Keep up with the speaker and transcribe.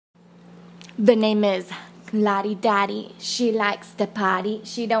The name is Lottie Dottie. She likes to party.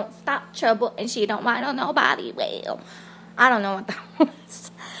 She don't stop trouble and she don't mind on nobody. Well, I don't know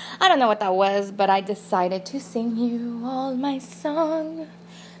what that was. But I decided to sing you all my song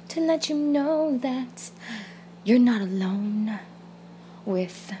to let you know that you're not alone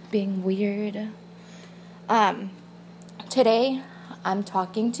with being weird. Today I'm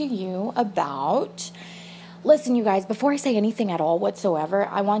talking to you about... Listen, you guys, before I say anything at all whatsoever,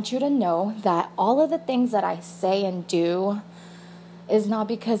 I want you to know that all of the things that I say and do is not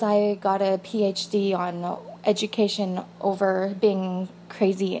because I got a PhD on education over being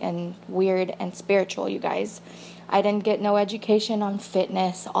crazy and weird and spiritual, you guys. I didn't get no education on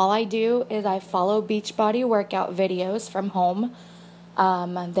fitness. All I do is I follow Beachbody workout videos from home.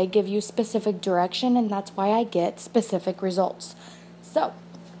 They give you specific direction, and that's why I get specific results.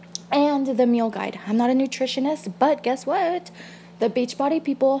 And the meal guide. I'm not a nutritionist, but guess what? The Beachbody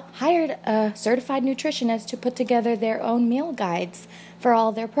people hired a certified nutritionist to put together their own meal guides for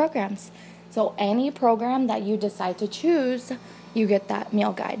all their programs. So any program that you decide to choose, you get that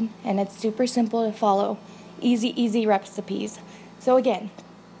meal guide. And it's super simple to follow. Easy recipes. So again,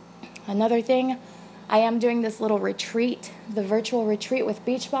 another thing, I am doing this little retreat, the virtual retreat with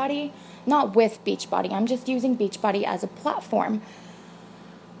Beachbody. Not with Beachbody. I'm just using Beachbody as a platform.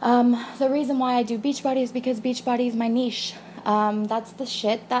 The reason why I do Beachbody is because Beachbody is my niche. That's the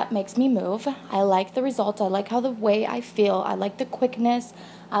shit that makes me move. I like the results. I like how the way I feel. I like the quickness.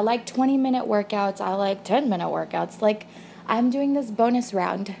 I like 20-minute workouts. I like 10-minute workouts. Like, I'm doing this bonus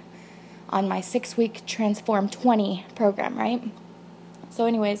round on my 6-week Transform 20 program, right? So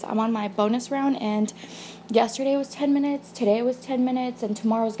anyways, I'm on my bonus round, and yesterday was 10 minutes, today was 10 minutes, and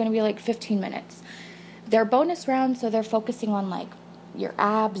tomorrow is going to be like 15 minutes. They're bonus rounds, so they're focusing on like your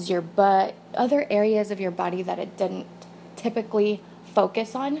abs, your butt, other areas of your body that it didn't typically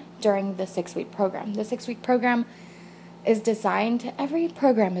focus on during the 6-week program. The 6-week program is designed, every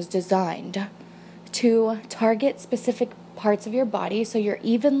program is designed to target specific parts of your body so you're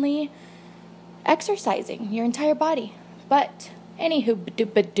evenly exercising your entire body. But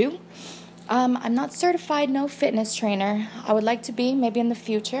anywho, I'm not certified, no fitness trainer. I would like to be, maybe in the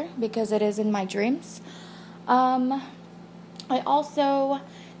future, because it is in my dreams. I also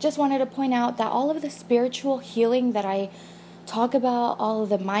just wanted to point out that all of the spiritual healing that I talk about, all of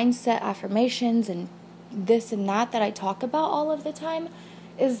the mindset affirmations and this and that I talk about all of the time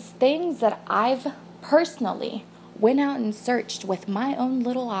is things that I've personally went out and searched with my own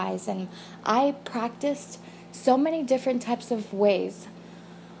little eyes, and I practiced so many different types of ways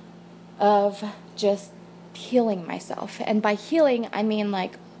of just healing myself. And by healing, I mean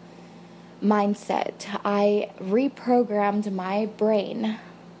like mindset. I reprogrammed my brain.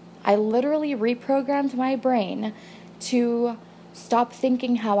 I literally reprogrammed my brain to stop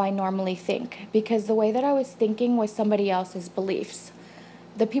thinking how I normally think, because the way that I was thinking was somebody else's beliefs.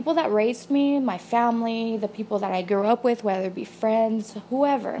 The people that raised me, my family, the people that I grew up with, whether it be friends,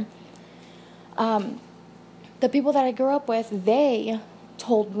 whoever, the people that I grew up with, they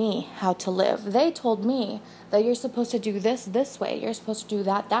told me how to live. They told me that you're supposed to do this way. You're supposed to do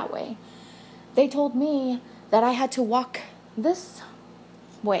that way. They told me that I had to walk this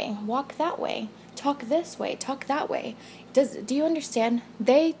way, walk that way, talk this way, talk that way. Do you understand?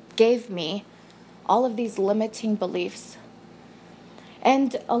 They gave me all of these limiting beliefs.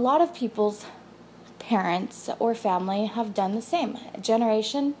 And a lot of people's parents or family have done the same.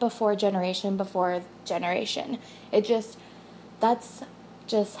 Generation before generation before generation. That's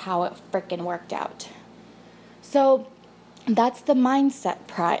just how it frickin' worked out. So that's the mindset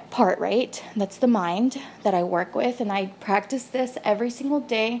part, right? That's the mind that I work with, and I practice this every single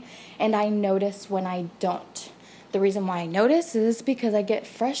day, and I notice when I don't. The reason why I notice is because I get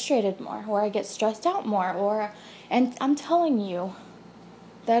frustrated more, or I get stressed out more, and I'm telling you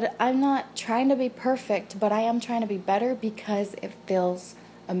that I'm not trying to be perfect, but I am trying to be better because it feels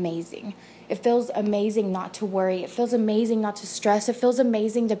amazing. It feels amazing not to worry. It feels amazing not to stress. It feels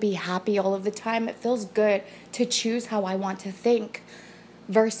amazing to be happy all of the time. It feels good to choose how I want to think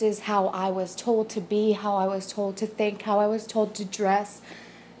versus how I was told to be, how I was told to think, how I was told to dress,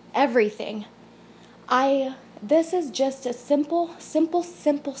 everything. This is just a simple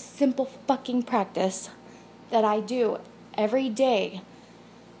fucking practice that I do every day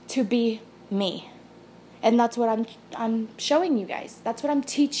to be me. And that's what I'm showing you guys. That's what I'm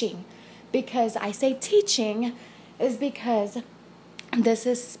teaching. Because I say teaching is because this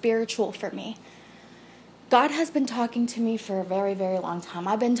is spiritual for me. God has been talking to me for a very, very long time.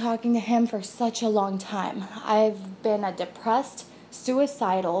 I've been talking to him for such a long time. I've been a depressed,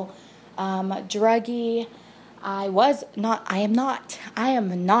 suicidal, druggy, I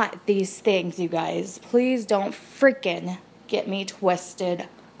am not these things, you guys. Please don't freaking get me twisted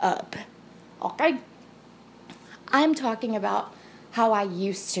up. Okay? I'm talking about how I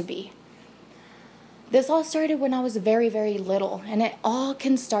used to be. This all started when I was very, very little, and it all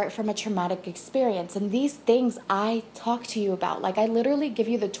can start from a traumatic experience. And these things I talk to you about, like I literally give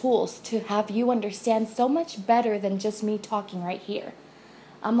you the tools to have you understand so much better than just me talking right here.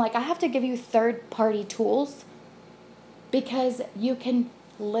 I'm like, I have to give you third-party tools because you can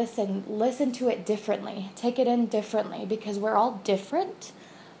listen to it differently, take it in differently, because we're all different,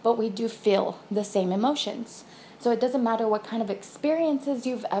 but we do feel the same emotions. So it doesn't matter what kind of experiences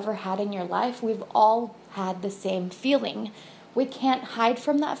you've ever had in your life, we've all had the same feeling. We can't hide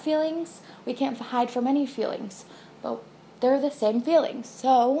from that feelings. We can't hide from any feelings, but they're the same feelings.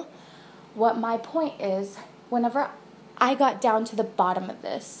 So what my point is, whenever I got down to the bottom of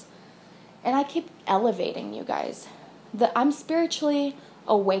this, and I keep elevating you guys, I'm spiritually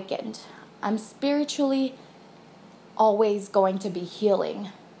awakened. I'm spiritually always going to be healing.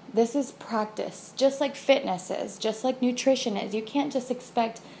 This is practice, just like fitness is, just like nutrition is. You can't just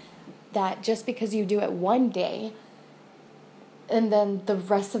expect that just because you do it one day and then the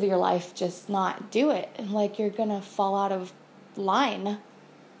rest of your life just not do it. And like you're going to fall out of line.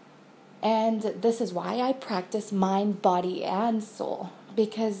 And this is why I practice mind, body, and soul.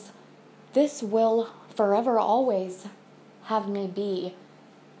 Because this will forever always have me be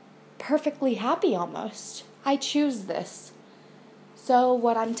perfectly happy almost. I choose this. So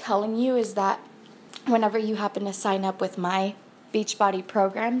what I'm telling you is that whenever you happen to sign up with my Beachbody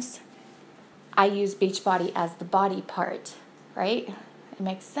programs, I use Beachbody as the body part, right? It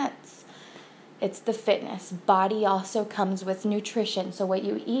makes sense. It's the fitness. Body also comes with nutrition, so what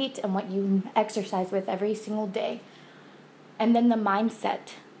you eat and what you exercise with every single day. And then the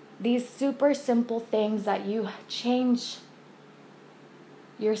mindset. These super simple things that you change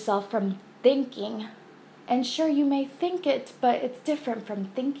yourself from thinking. And sure, you may think it, but it's different from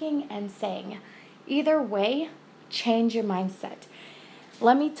thinking and saying. Either way, change your mindset.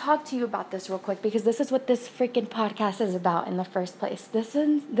 Let me talk to you about this real quick because this is what this freaking podcast is about in the first place. This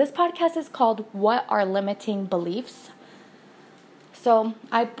podcast is called What Are Limiting Beliefs? So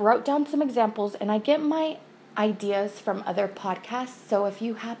I wrote down some examples and I get my ideas from other podcasts. So if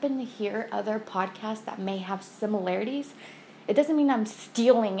you happen to hear other podcasts that may have similarities, it doesn't mean I'm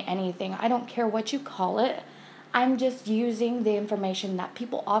stealing anything. I don't care what you call it. I'm just using the information that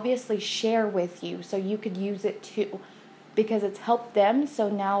people obviously share with you so you could use it too. Because it's helped them, so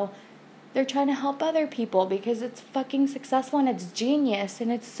now they're trying to help other people because it's fucking successful and it's genius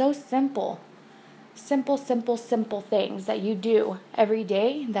and it's so simple. Simple things that you do every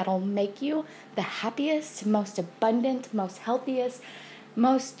day that'll make you the happiest, most abundant, most healthiest,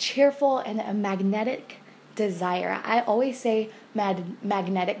 most cheerful, and a magnetic desire. I always say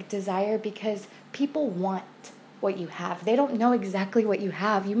magnetic desire because people want what you have. They don't know exactly what you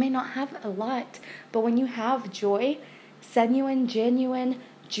have. You may not have a lot, but when you have joy, genuine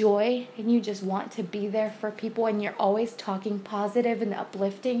joy, and you just want to be there for people and you're always talking positive and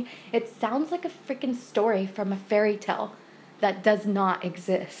uplifting, it sounds like a freaking story from a fairy tale that does not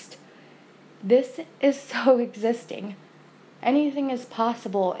exist. This is so existing. Anything is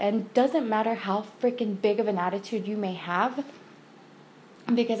possible, and doesn't matter how freaking big of an attitude you may have,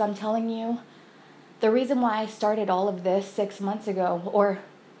 because I'm telling you, the reason why I started all of this 6 months ago or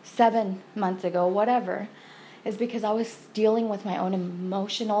 7 months ago, whatever, is because I was dealing with my own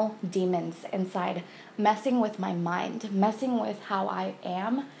emotional demons inside, messing with my mind, messing with how I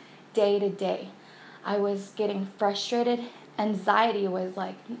am day to day. I was getting frustrated. Anxiety was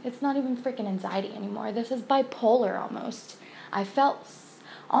like, it's not even freaking anxiety anymore. This is bipolar almost. I felt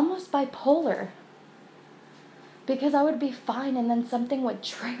almost bipolar because I would be fine and then something would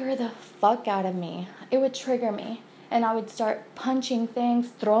trigger the fuck out of me. It would trigger me and I would start punching things,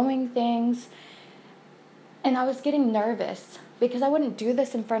 throwing things. And I was getting nervous because I wouldn't do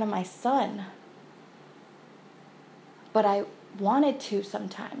this in front of my son. But I wanted to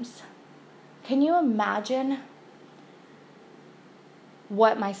sometimes. Can you imagine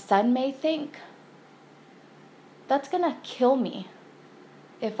what my son may think? That's gonna kill me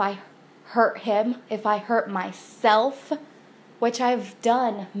if I hurt him, if I hurt myself, which I've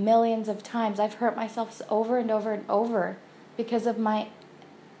done millions of times. I've hurt myself over and over and over because of my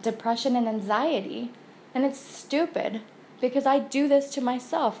depression and anxiety. And it's stupid because I do this to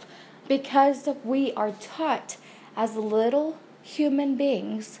myself because we are taught as little human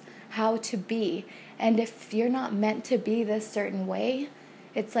beings how to be. And if you're not meant to be this certain way,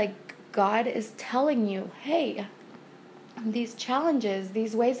 it's like God is telling you, hey, these challenges,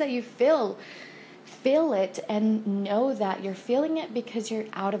 these ways that you feel feel it and know that you're feeling it because you're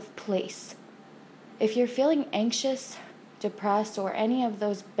out of place. If you're feeling anxious, depressed, or any of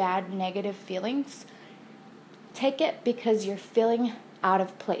those bad negative feelings, take it because you're feeling out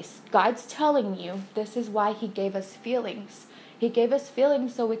of place. God's telling you this is why He gave us feelings. He gave us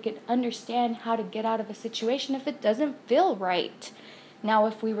feelings so we could understand how to get out of a situation if it doesn't feel right. Now,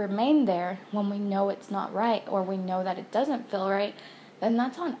 if we remain there when we know it's not right, or we know that it doesn't feel right, then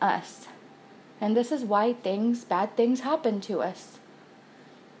that's on us. And this is why bad things happen to us.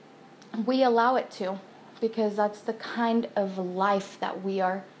 We allow it to, because that's the kind of life that we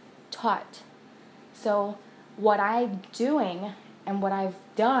are taught. So what I'm doing and what I've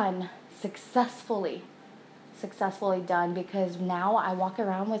done successfully done, because now I walk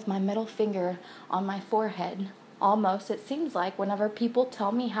around with my middle finger on my forehead. Almost, it seems like, whenever people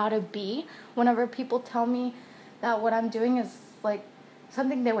tell me how to be, whenever people tell me that what I'm doing is like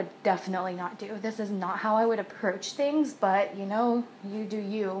something they would definitely not do. This is not how I would approach things, but you do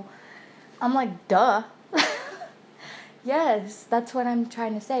you. I'm like, duh. Yes, that's what I'm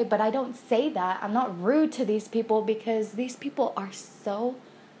trying to say, but I don't say that. I'm not rude to these people because these people are so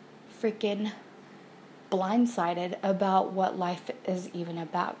freaking blindsided about what life is even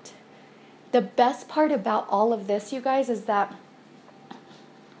about. The best part about all of this, you guys, is that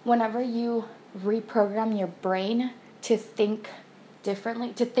whenever you reprogram your brain to think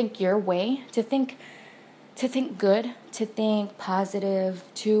differently, to think your way, to think good, to think positive,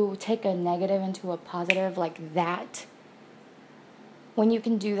 to take a negative into a positive like that, when you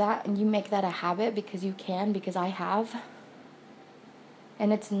can do that and you make that a habit because I have,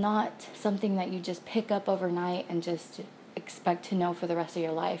 and it's not something that you just pick up overnight and just expect to know for the rest of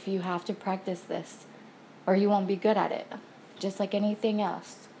your life. You have to practice this or you won't be good at it. Just like anything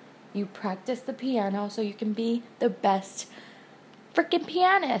else. You practice the piano so you can be the best freaking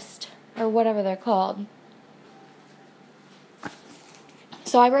pianist or whatever they're called.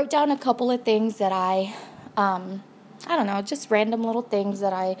 So I wrote down a couple of things that I don't know, just random little things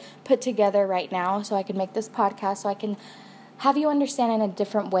that I put together right now so I can make this podcast, so I can have you understand in a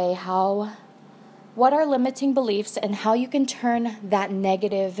different way what are limiting beliefs and how you can turn that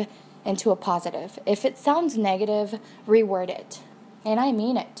negative into a positive. If it sounds negative, reword it. And I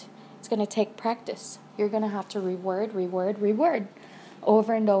mean it. It's going to take practice. You're going to have to reword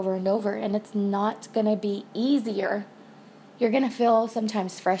over and over and over. And it's not going to be easier. You're going to feel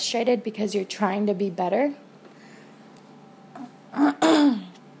sometimes frustrated because you're trying to be better.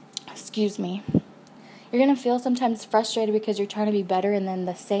 Excuse me. You're going to feel sometimes frustrated because you're trying to be better, and then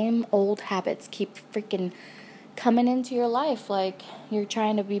the same old habits keep freaking coming into your life. Like, you're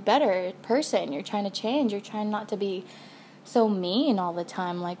trying to be a better person. You're trying to change. You're trying not to be so mean all the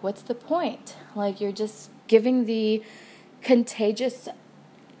time. Like, what's the point? Like, you're just giving the contagious,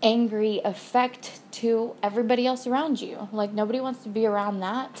 angry effect to everybody else around you. Like, nobody wants to be around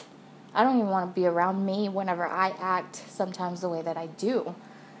that. I don't even want to be around me whenever I act sometimes the way that I do.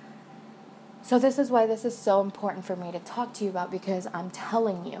 So this is why this is so important for me to talk to you about, because I'm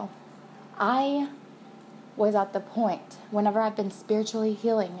telling you, I was at the point, whenever I've been spiritually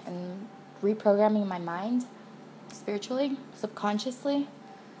healing and reprogramming my mind, spiritually, subconsciously,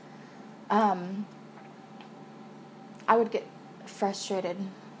 I would get frustrated.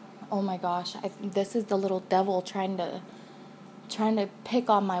 Oh my gosh, this is the little devil trying to pick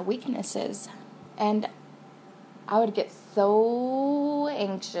on my weaknesses. And I would get so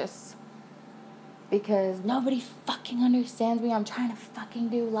anxious because nobody fucking understands me. I'm trying to fucking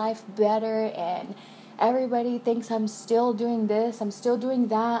do life better, and everybody thinks I'm still doing this, I'm still doing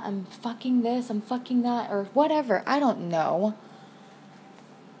that, I'm fucking this, I'm fucking that, or whatever. I don't know.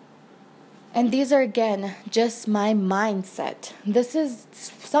 And these are, again, just my mindset. This is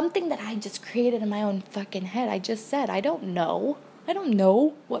something that I just created in my own fucking head. I just said, I don't know. I don't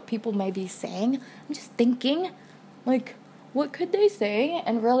know what people may be saying. I'm just thinking, like, what could they say?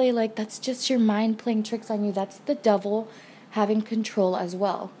 And really, like, that's just your mind playing tricks on you. That's the devil having control as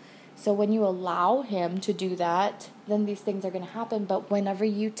well. So when you allow him to do that, then these things are going to happen. But whenever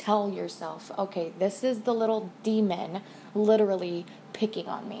you tell yourself, okay, this is the little demon literally picking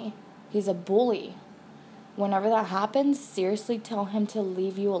on me. He's a bully. Whenever that happens, seriously tell him to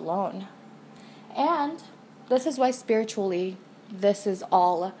leave you alone. And this is why spiritually, this is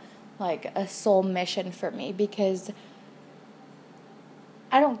all like a soul mission for me, because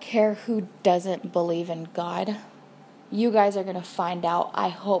I don't care who doesn't believe in God. You guys are going to find out, I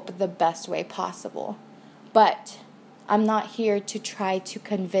hope, the best way possible. But I'm not here to try to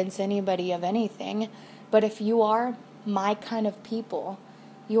convince anybody of anything. But if you are my kind of people,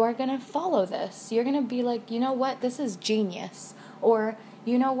 you are going to follow this. You're going to be like, you know what? This is genius. Or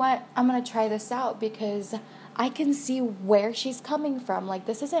you know what, I'm going to try this out because I can see where she's coming from. Like,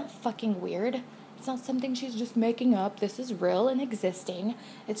 this isn't fucking weird. It's not something she's just making up. This is real and existing.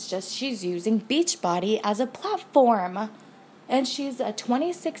 It's just she's using Beachbody as a platform. And she's a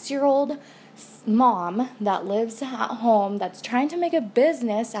 26-year-old mom that lives at home that's trying to make a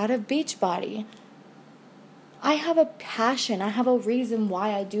business out of Beachbody. I have a passion. I have a reason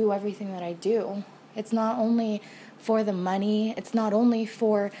why I do everything that I do. It's not only for the money. It's not only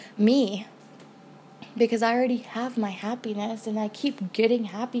for me. Because I already have my happiness and I keep getting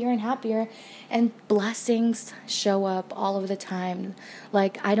happier and happier, and blessings show up all of the time.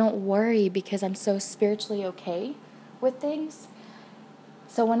 Like, I don't worry because I'm so spiritually okay with things.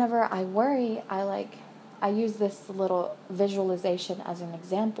 So whenever I worry, I use this little visualization as an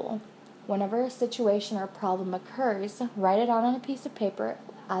example. Whenever a situation or problem occurs, write it out on a piece of paper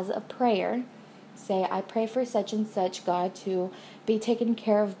as a prayer. Say, I pray for such and such, God, to be taken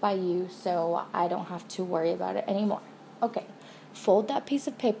care of by you so I don't have to worry about it anymore. Okay, fold that piece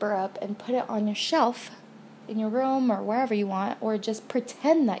of paper up and put it on your shelf in your room or wherever you want, or just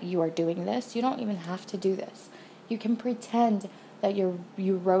pretend that you are doing this. You don't even have to do this. You can pretend that you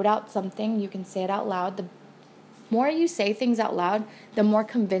wrote out something. You can say it out loud. The more you say things out loud, the more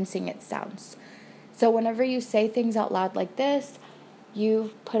convincing it sounds. So whenever you say things out loud like this,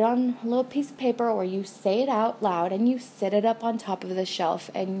 you put on a little piece of paper or you say it out loud and you sit it up on top of the shelf,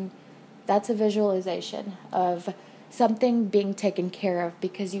 and that's a visualization of something being taken care of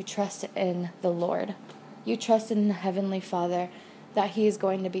because you trust in the Lord. You trust in the Heavenly Father that He is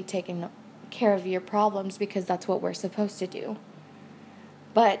going to be taking care of your problems because that's what we're supposed to do.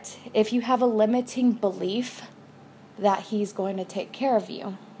 But if you have a limiting belief that He's going to take care of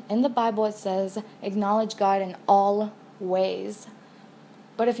you, in the Bible it says, acknowledge God in all ways.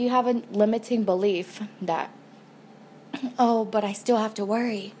 But if you have a limiting belief that, oh, but I still have to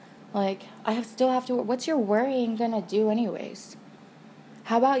worry. Like, what's your worrying going to do anyways?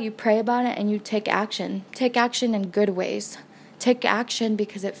 How about you pray about it and you take action? Take action in good ways. Take action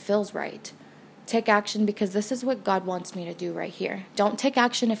because it feels right. Take action because this is what God wants me to do right here. Don't take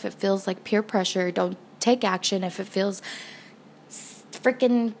action if it feels like peer pressure. Don't take action if it feels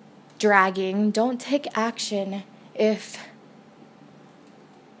freaking dragging. Don't take action if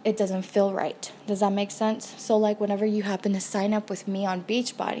it doesn't feel right. Does that make sense? So like whenever you happen to sign up with me on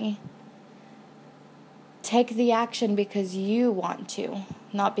Beachbody, take the action because you want to,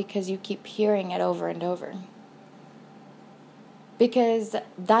 not because you keep hearing it over and over. Because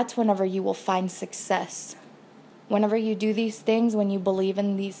that's whenever you will find success. Whenever you do these things, when you believe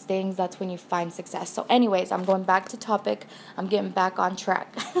in these things, that's when you find success. So anyways, I'm going back to topic. I'm getting back on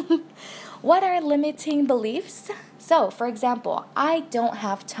track. What are limiting beliefs? So, for example, I don't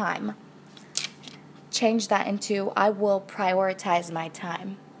have time. Change that into, I will prioritize my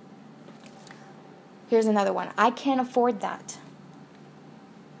time. Here's another one. I can't afford that.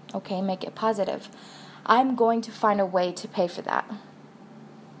 Okay, make it positive. I'm going to find a way to pay for that.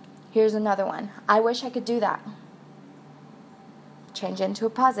 Here's another one. I wish I could do that. Change it into a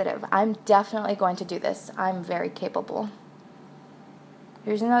positive. I'm definitely going to do this. I'm very capable.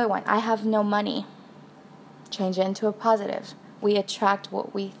 Here's another one. I have no money. Change it into a positive. We attract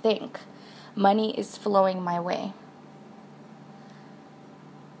what we think. Money is flowing my way.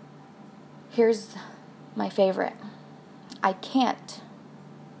 Here's my favorite. I can't.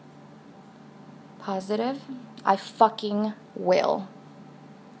 Positive. I fucking will.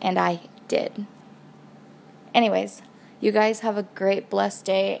 And I did. Anyways, you guys have a great, blessed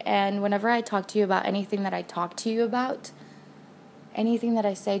day. And whenever I talk to you about anything that I talk to you about, anything that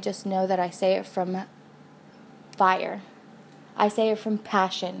I say, just know that I say it from fire. I say it from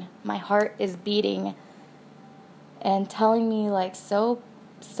passion. My heart is beating and telling me like so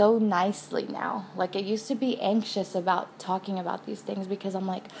nicely now. Like, I used to be anxious about talking about these things because I'm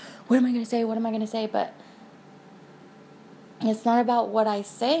like, what am I going to say? What am I going to say? But it's not about what I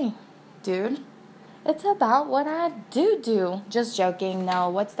say, dude. It's about what I do. Just joking. No,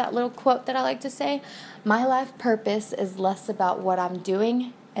 what's that little quote that I like to say? My life purpose is less about what I'm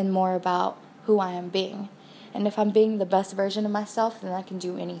doing and more about who I am being. And if I'm being the best version of myself, then I can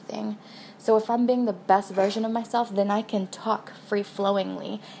do anything. So if I'm being the best version of myself, then I can talk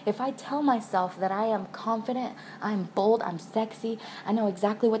free-flowingly. If I tell myself that I am confident, I'm bold, I'm sexy, I know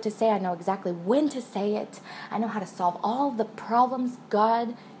exactly what to say, I know exactly when to say it, I know how to solve all the problems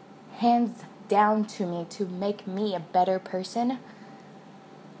God hands down to me to make me a better person,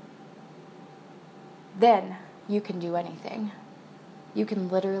 then you can do anything. You can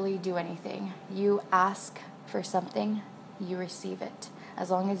literally do anything. You ask for something, you receive it. As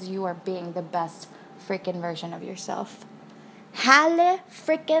long as you are being the best freaking version of yourself. Hallelujah.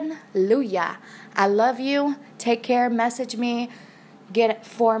 I love you. Take care. Message me. Get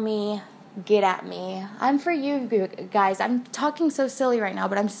for me. Get at me. I'm for you guys. I'm talking so silly right now,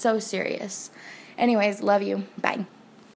 but I'm so serious. Anyways, love you. Bye.